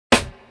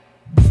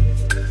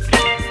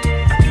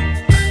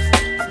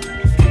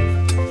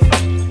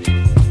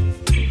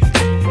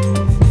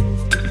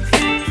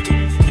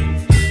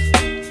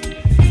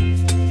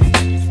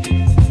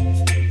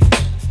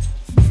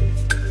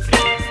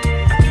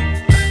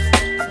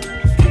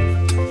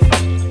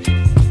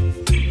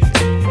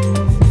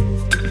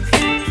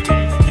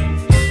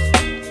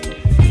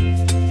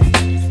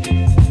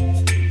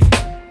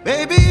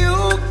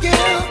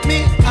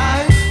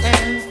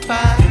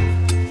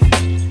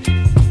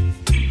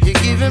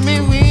giving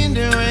me wind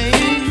and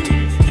rain.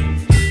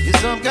 You're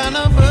some kind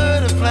of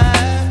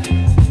butterfly.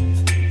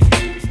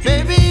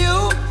 Baby,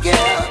 you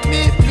give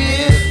me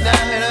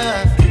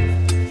midnight.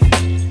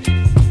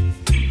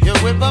 You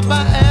whip up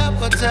my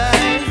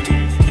appetite.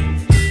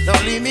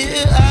 Don't leave me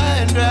here high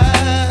and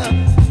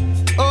dry.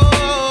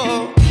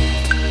 Oh,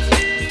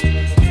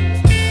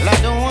 well, I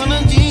don't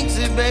wanna jinx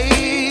it,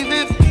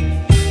 baby,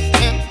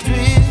 and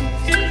twist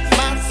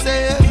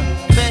myself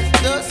at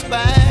the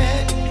spine.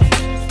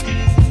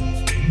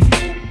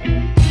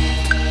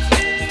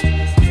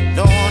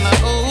 Don't wanna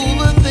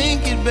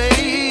overthink it,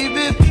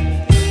 baby.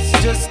 It's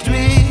just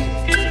twist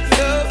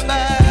your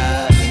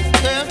body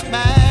and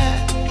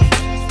mine.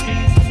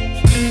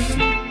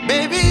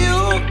 Baby, you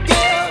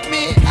give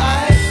me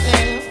ice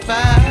and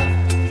fire.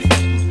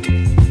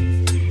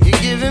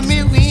 You're giving me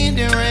wind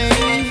and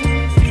rain.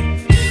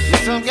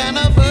 You're some kind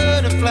of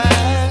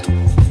butterfly.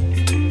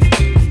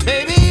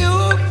 Baby, you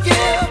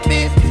give me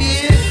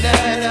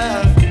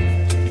midnight.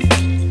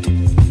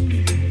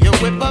 You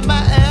whip up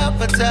my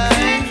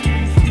appetite.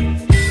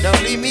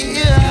 Don't leave me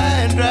here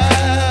high and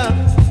dry.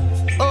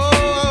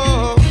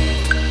 Oh,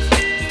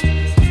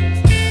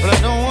 but I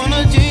don't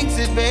wanna jinx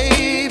it,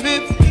 baby.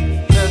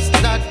 Let's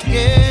not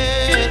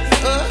get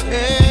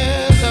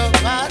ahead of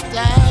my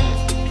time.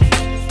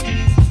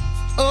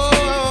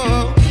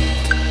 Oh,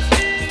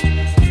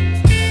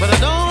 but I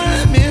don't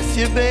wanna miss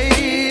you,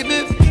 baby.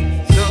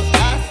 So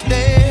I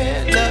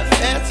stand up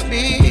and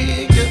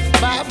speak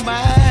my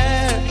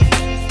mind.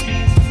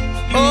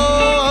 Oh.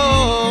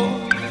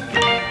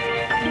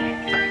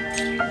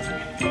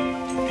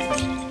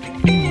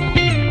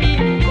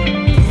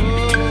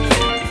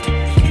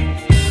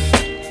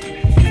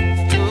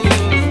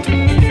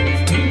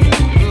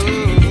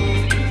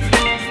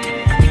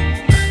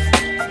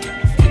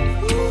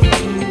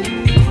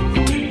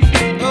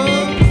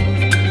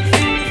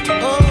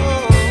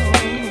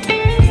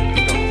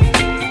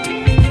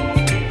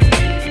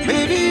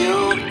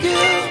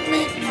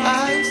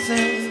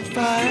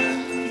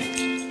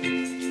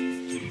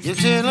 You're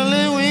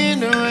chilling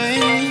wind and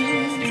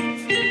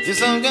rain. You're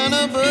some kind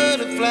of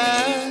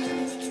butterfly.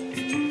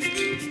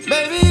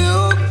 Baby, you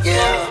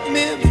give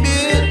me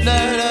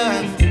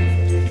midnight.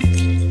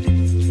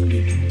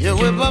 You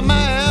whip up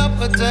my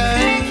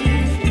appetite.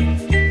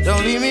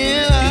 Don't leave me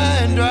here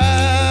high and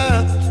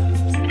dry.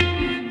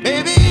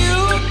 Baby, you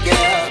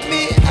give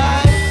me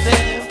ice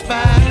and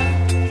fire.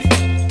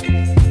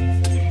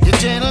 You're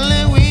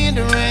channeling wind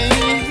and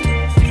rain.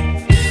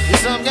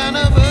 You're some kind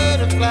of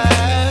butterfly.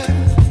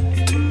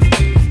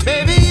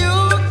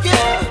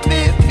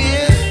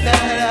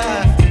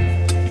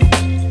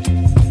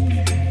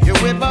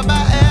 Whip up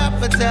my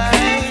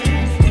appetite.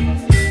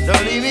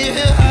 Don't leave me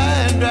here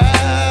high and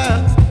dry.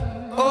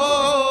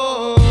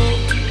 Oh.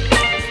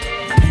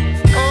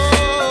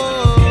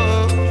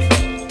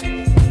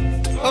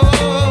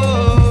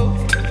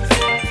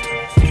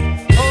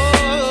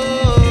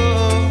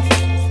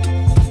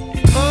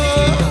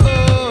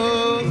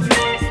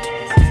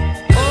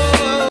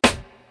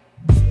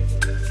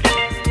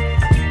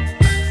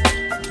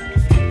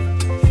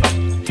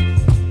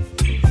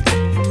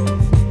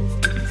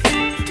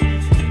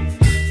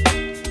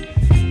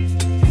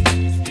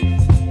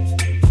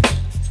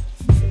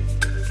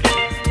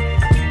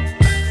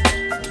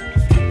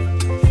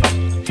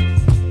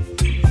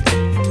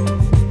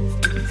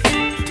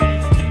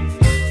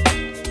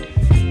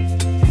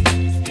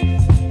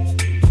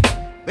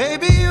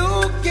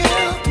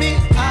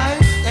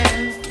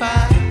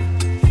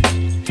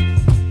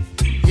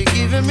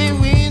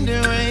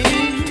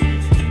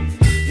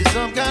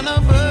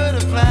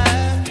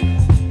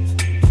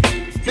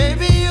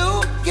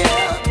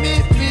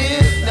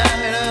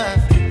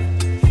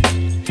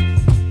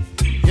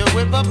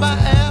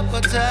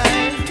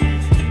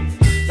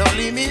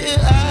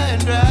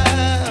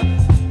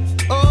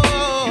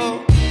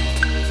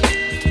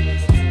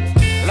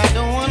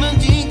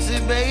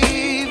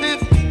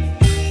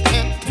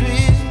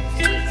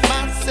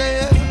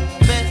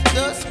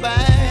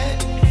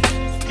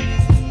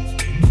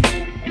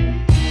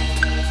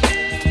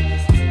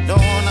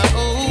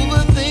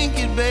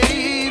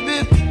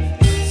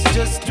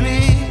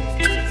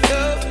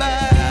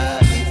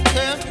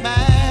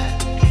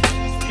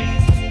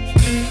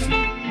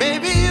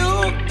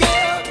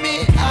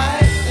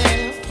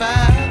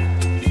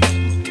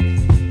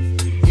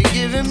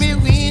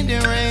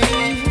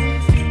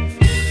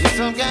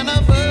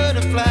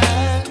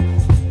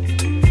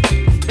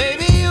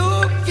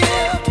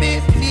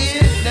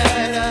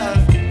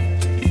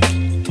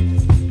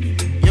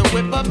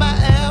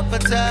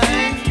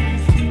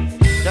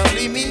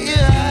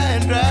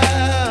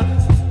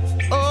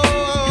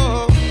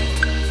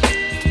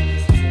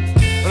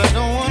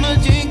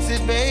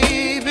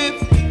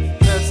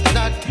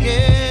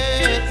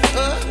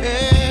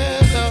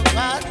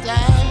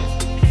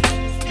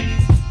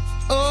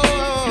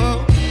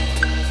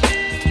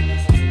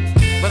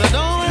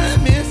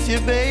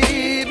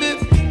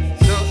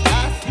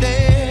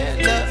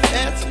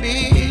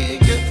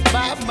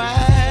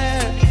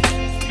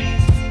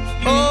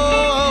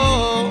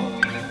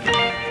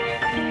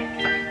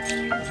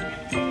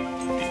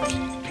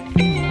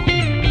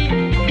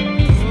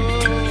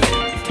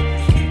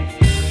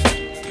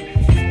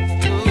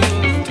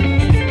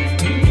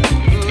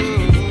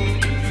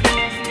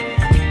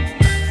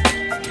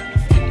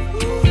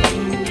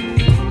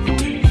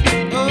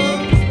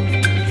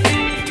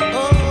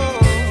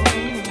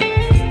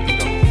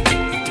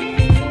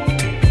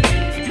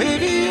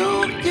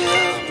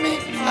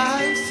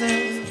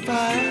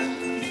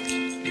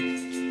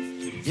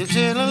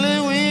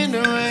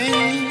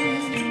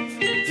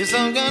 You're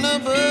some kind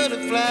of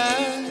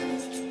butterfly.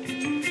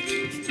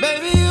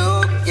 Baby,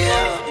 you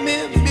give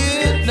me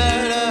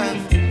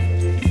midnight.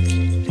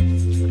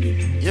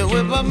 You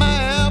whip up my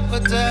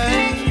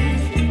appetite.